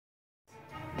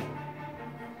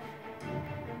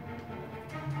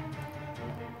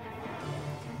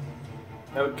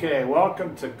Okay,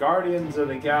 welcome to Guardians of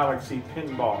the Galaxy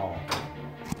Pinball.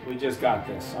 We just got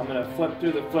this. I'm going to flip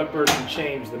through the flippers and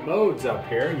change the modes up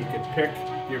here. You can pick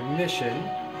your mission,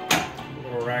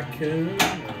 Little Raccoon,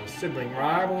 or Sibling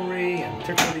Rivalry,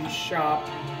 Antiquities Shop,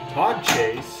 Pod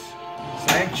Chase,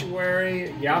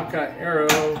 Sanctuary, Yaka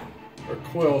Arrow, or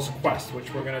Quill's Quest,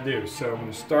 which we're going to do. So I'm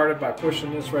going to start it by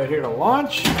pushing this right here to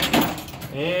launch,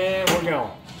 and we're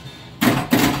going.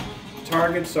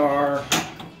 Targets are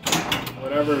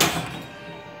whatever's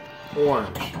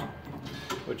orange,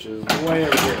 which is way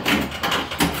over here.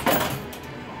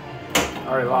 I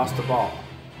already lost the ball.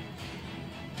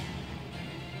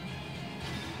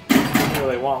 I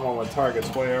really want one with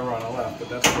targets way over on the left, but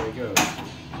that's where he goes.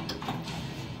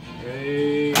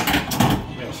 Okay,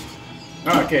 missed.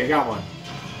 Okay, got one.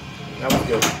 That was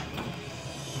good.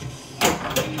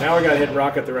 Now we gotta hit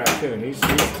Rocket the Raccoon. He's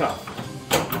tough.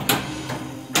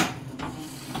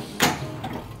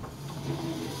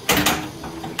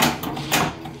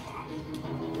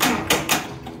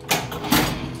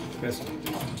 Missed.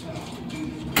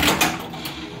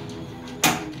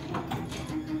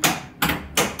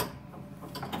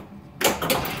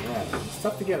 Yeah, it's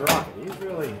tough to get Rocket. He's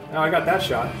really... Oh, I got that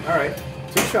shot. All right.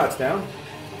 2 shots down.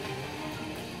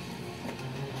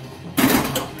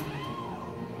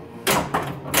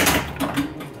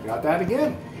 Got that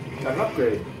again. Got an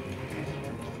upgrade.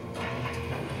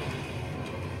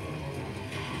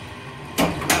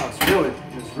 Oh,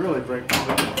 it's really breaking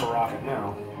for Rocket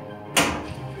now.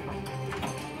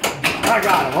 I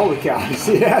got him. Holy cow. You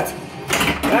see that?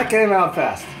 That came out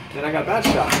fast. Then I got that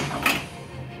shot.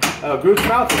 Oh, Groot's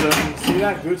mouth is open. See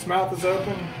that? Groot's mouth is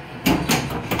open.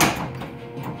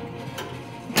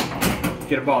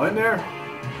 Get a ball in there.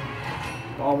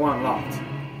 Ball 1 locked.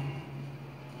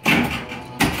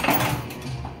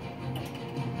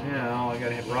 Now I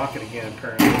gotta hit Rocket again,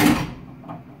 apparently.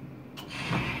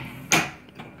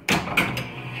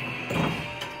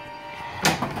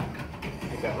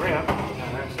 Hit that ramp.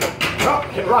 Oh,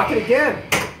 hit Rocket again!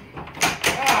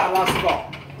 Ah, I lost the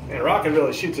ball. And Rocket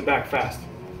really shoots it back fast.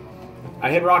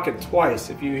 I hit Rocket twice.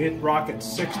 If you hit Rocket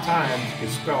 6 times, you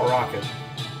spell Rocket.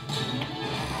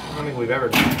 I don't think we've ever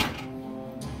done it.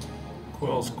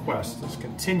 Quill's Quest. Let's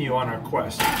continue on our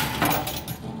quest.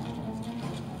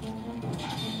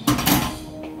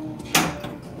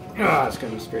 Ah, it's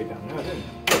going to be straight down. No, it didn't.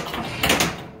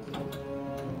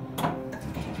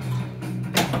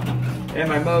 And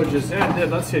my mode just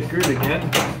ended. Let's hit Groot again.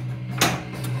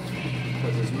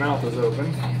 Because his mouth is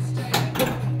open.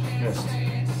 Missed.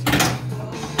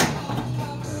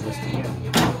 Missed again.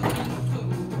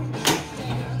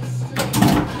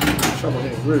 Trouble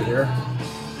hitting Groot here.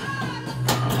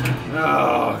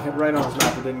 Oh, hit right on his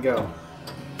mouth. It didn't go.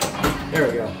 There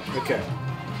we go. Okay.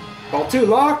 Ball 2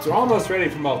 locked. We're almost ready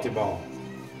for multi-ball.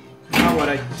 Now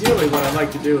ideally what I'd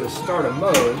like to do is start a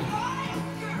mode,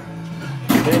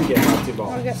 then get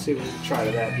multi-ball. Okay. See if we can try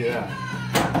to do that.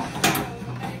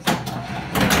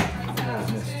 Ah,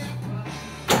 missed.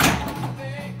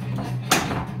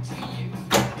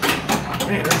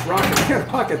 Man, that's Rocket. Hit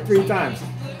Rocket 3 times.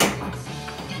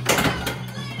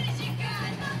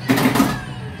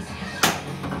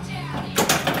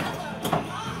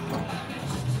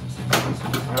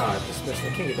 I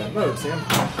can't get that mode, Sam.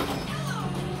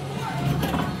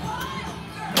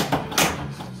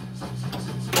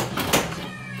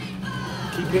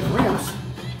 Keep hitting ramps.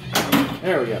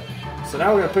 There we go. So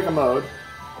now we're going to pick a mode.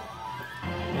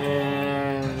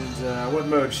 And what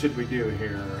mode should we do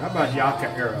here? How about Yaka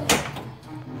Arrow?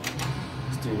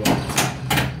 Let's do that.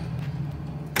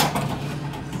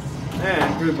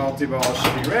 And Groot multi-ball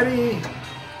should be ready.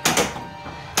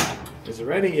 Is it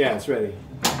ready? Yeah, it's ready.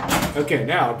 Okay,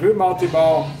 now Groot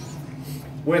multi-ball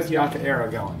with Yaka Arrow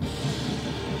going.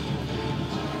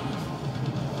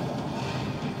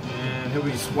 And here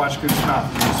we watch Groot's mouth.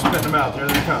 Spit them out. There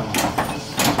they come.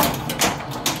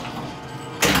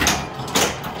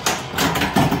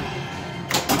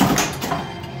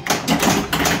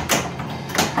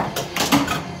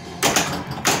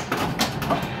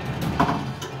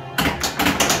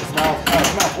 His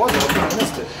mouth was open. I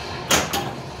missed it.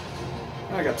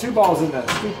 I got 2 balls in that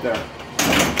scoop there.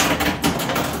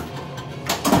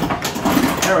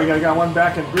 There we go, got one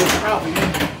back in Groot's mouth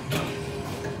again.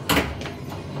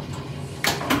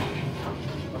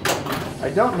 I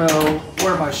don't know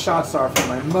where my shots are for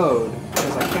my mode,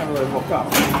 because I can't really look up.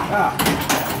 Ah.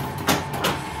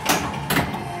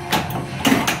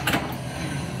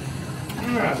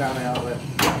 Down the outlet.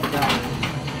 Down.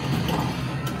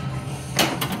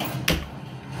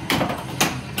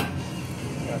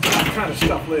 Kind of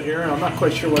stuff lit here, and I'm not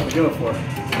quite sure what to go for.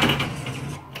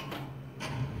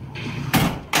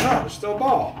 there's still a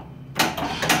ball.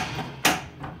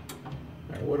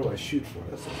 Alright, what do I shoot for?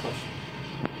 That's the question.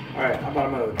 Alright, how about a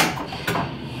mode?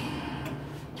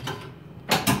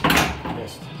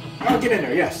 Missed. Oh, get in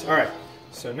there, yes. Alright.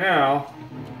 So now,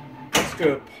 let's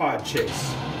go pod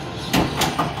chase.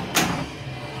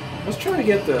 Let's try to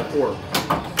get the orb.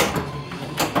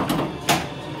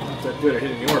 Not that good at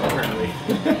hitting the orb, apparently.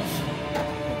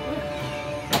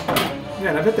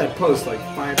 Man, I've hit that post like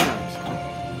 5 times.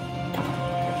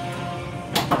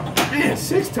 Man,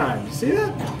 6 times. You see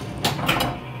that?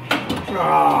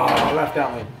 Oh, left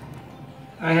out me.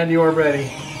 I had the orb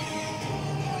ready.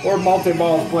 Orb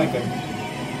multi-ball is blinking.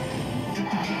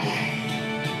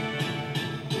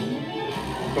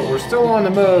 But we're still on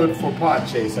the mode for pod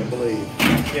chase, I believe.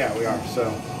 Yeah, we are,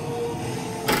 so.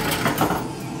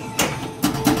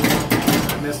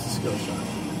 I missed the skill shot.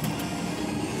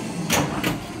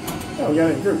 Oh, we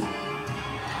got it in group.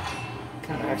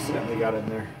 Kind of accidentally got in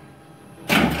there.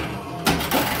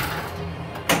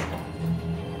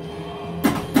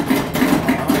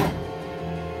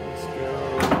 Let's go.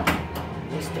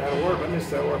 Missed that orb. I miss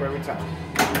that orb every time.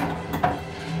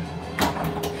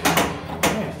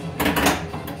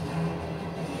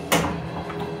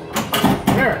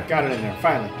 There, got it in there,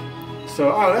 finally.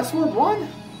 So, oh, that's orb 1?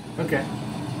 Okay.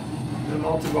 No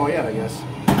multi-ball yet, I guess.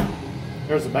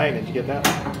 There's a magnet, did you get that?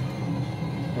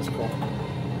 That's cool.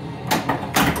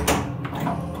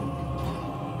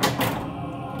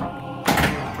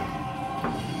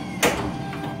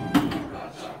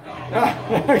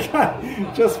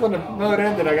 Just when the mode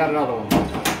ended, I got another one.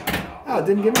 Oh, it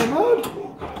didn't give me a mode?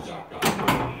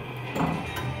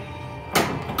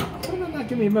 Why did it not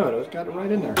give me a mode? I got it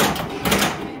right in there.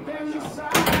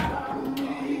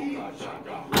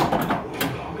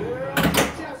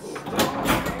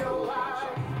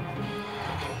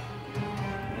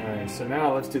 Alright, so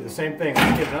now let's do the same thing.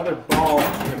 Let's get another ball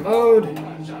in the mode.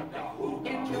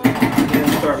 And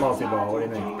start multi-ball. What do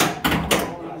you think?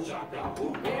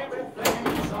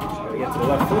 Gotta get to the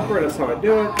left flipper, that's how I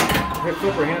do it. Hit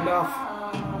flipper, handoff.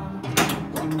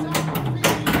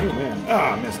 Oh man.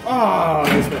 Ah, oh, missed. Oh, I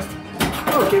just missed.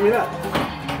 Oh, it gave me that.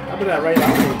 How about that right out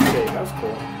of the shape? That was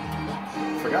cool.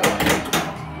 Forgot about that.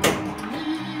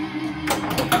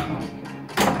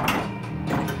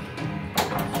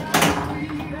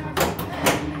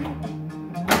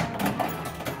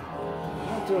 I'm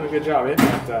not doing a good job hitting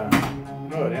that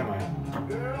mode, am I?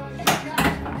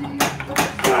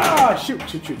 Ah, shoot. I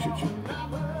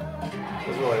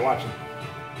was really watching.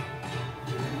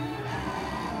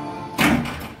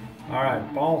 All right,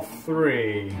 ball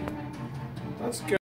 3. Let's go.